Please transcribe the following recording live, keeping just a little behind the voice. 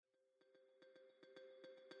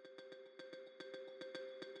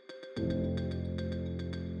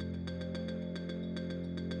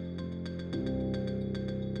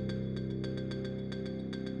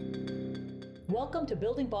Welcome to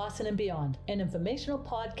Building Boston and Beyond, an informational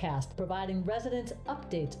podcast providing residents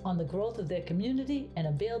updates on the growth of their community and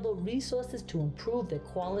available resources to improve their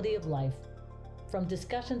quality of life. From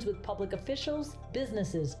discussions with public officials,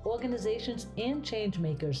 businesses, organizations, and change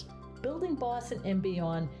makers, Building Boston and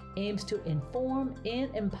Beyond aims to inform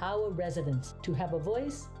and empower residents to have a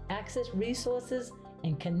voice, access resources,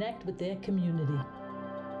 and connect with their community.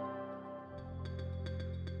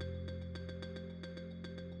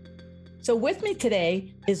 So with me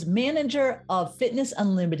today is Manager of Fitness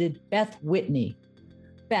Unlimited, Beth Whitney.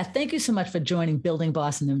 Beth, thank you so much for joining Building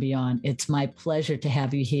Boston and Beyond. It's my pleasure to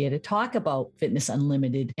have you here to talk about Fitness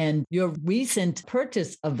Unlimited and your recent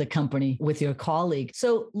purchase of the company with your colleague.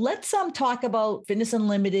 So let's talk about Fitness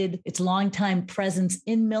Unlimited, its longtime presence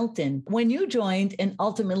in Milton. When you joined and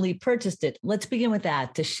ultimately purchased it, let's begin with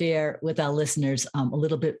that to share with our listeners a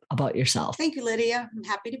little bit about yourself. Thank you, Lydia. I'm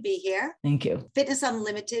happy to be here. Thank you. Fitness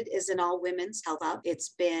Unlimited is an all-women's health hub. It's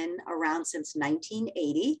been around since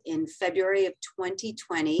 1980. In February of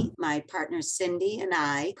 2020, my partner Cindy and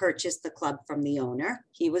I purchased the club from the owner.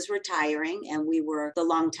 He was retiring and we were the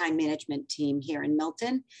longtime management team here in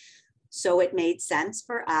Milton. So it made sense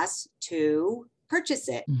for us to purchase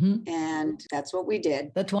it. And that's what we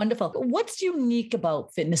did. That's wonderful. What's unique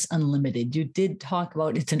about Fitness Unlimited? You did talk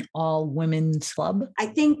about it's an all-women's club. I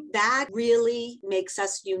think that really makes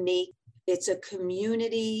us unique. It's a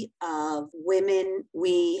community of women.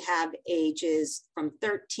 We have ages from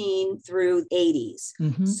 13 through 80s.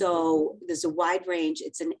 So there's a wide range.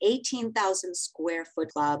 It's an 18,000 square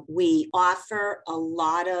foot club. We offer a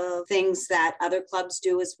lot of things that other clubs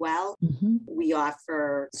do as well. We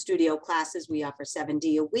offer studio classes. We offer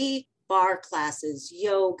 7D a week, bar classes,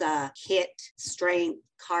 yoga, HIIT, strength,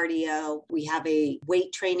 cardio. We have a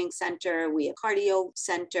weight training center. We have a cardio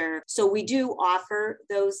center. So we do offer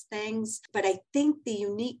those things. But I think the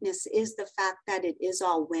uniqueness is the fact that it is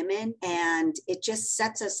all women and it just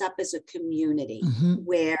sets us up as a community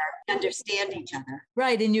where we understand each other.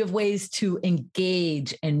 Right. And you have ways to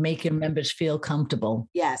engage and make your members feel comfortable.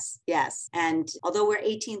 Yes, yes. And although we're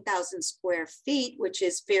 18,000 square feet, which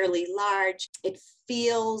is fairly large, it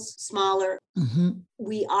feels smaller.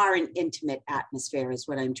 We are an intimate atmosphere is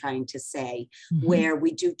what I'm trying to say, where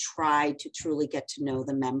we do try to truly get to know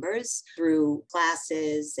the members through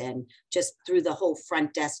classes and just through the whole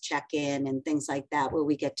front desk check-in and things like that, where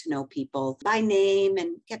we get to know people by name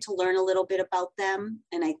and get to learn a little bit about them.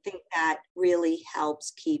 And I think that really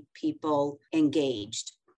helps keep people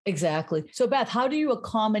engaged. Exactly. So Beth, how do you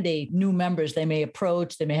accommodate new members? They may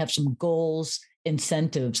approach, they may have some goals,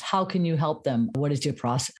 incentives. How can you help them? What is your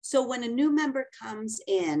process? So when a new member comes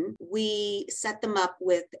in, we set them up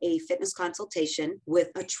with a fitness consultation with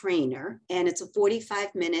a trainer. And it's a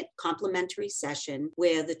 45-minute complimentary session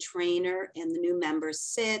where the trainer and the new member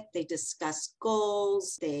sit, they discuss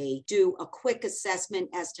goals, they do a quick assessment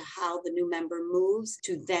as to how the new member moves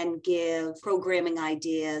to then give programming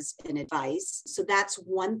ideas and advice. So that's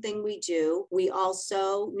one thing we do. We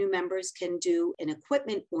also, new members can do an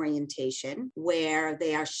equipment orientation where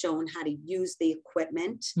they are shown how to use the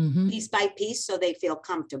equipment piece by piece so they feel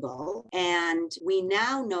comfortable. And we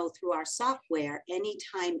now know through our software,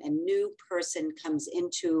 anytime a new person comes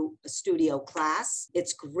into a studio class,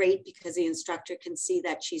 it's great because the instructor can see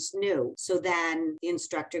that she's new. So then the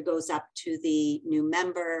instructor goes up to the new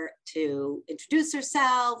member to introduce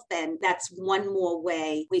herself. And that's one more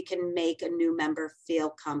way we can make a new member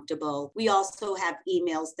feel comfortable. We also have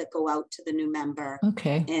emails that go out to the new member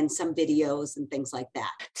and some videos and things like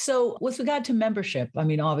that. So with regard to membership, I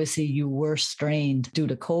mean, obviously you were strained due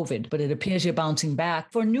to COVID, but it appears you're bouncing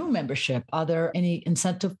back. For new membership, are there any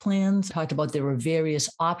incentive plans? Talked about there were various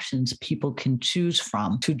options people can choose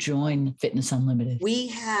from to join Fitness Unlimited. We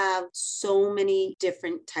have so many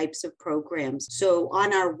different types of programs. So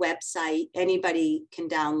on our website, anybody can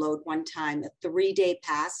download one time a 3-day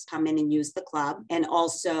pass, come in and use the club, and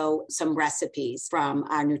also some recipes from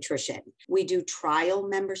our nutrition. We do trial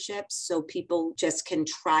memberships, so people just can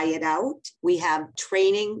try it out. We have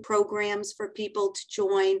training programs for people to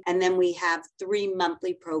join. And then we have 3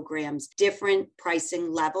 monthly programs, different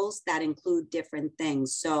pricing levels that include different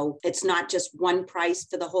things. So it's not just one price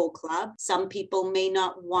for the whole club. Some people may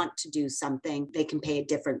not want to do something. They can pay a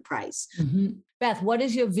different price. Beth, what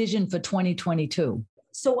is your vision for 2022?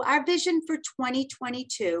 So our vision for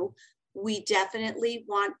 2022, we definitely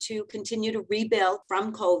want to continue to rebuild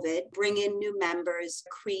from COVID, bring in new members,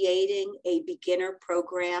 creating a beginner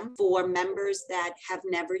program for members that have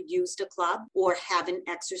never used a club or haven't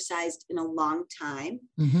exercised in a long time.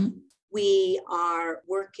 We are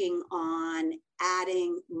working on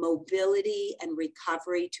adding mobility and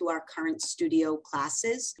recovery to our current studio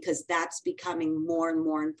classes, because that's becoming more and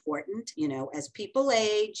more important. You know, as people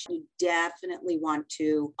age, you definitely want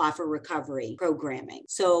to offer recovery programming.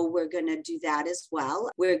 So we're going to do that as well.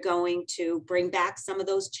 We're going to bring back some of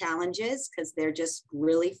those challenges because they're just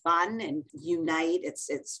really fun and unite. It's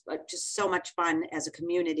just so much fun as a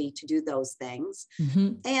community to do those things.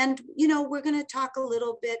 Mm-hmm. And, you know, we're going to talk a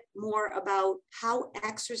little bit more about how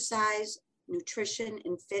exercise, nutrition,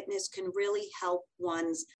 and fitness can really help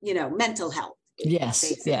one's, you know, mental health. Yes,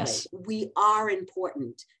 basically. yes. We are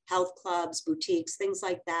important. Health clubs, boutiques, things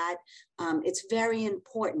like that. It's very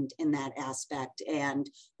important in that aspect. And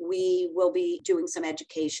we will be doing some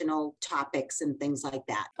educational topics and things like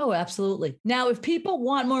that. Oh, absolutely. Now, if people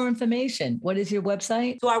want more information, what is your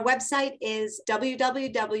website? So our website is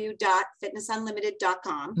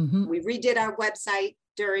www.fitnessunlimited.com. Mm-hmm. We redid our website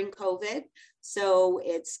during COVID. So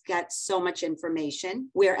it's got so much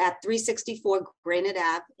information. We're at 364 Granite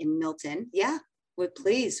Ave in Milton. Yeah, we're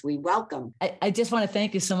pleased. We welcome. I just want to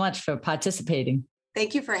thank you so much for participating.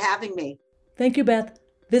 Thank you for having me. Thank you, Beth.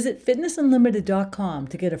 Visit fitnessunlimited.com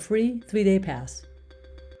to get a free 3-day pass.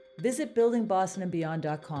 Visit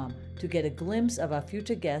buildingbostonandbeyond.com to get a glimpse of our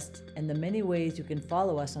future guests and the many ways you can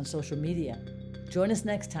follow us on social media. Join us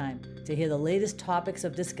next time to hear the latest topics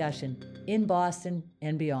of discussion in Boston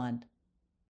and beyond.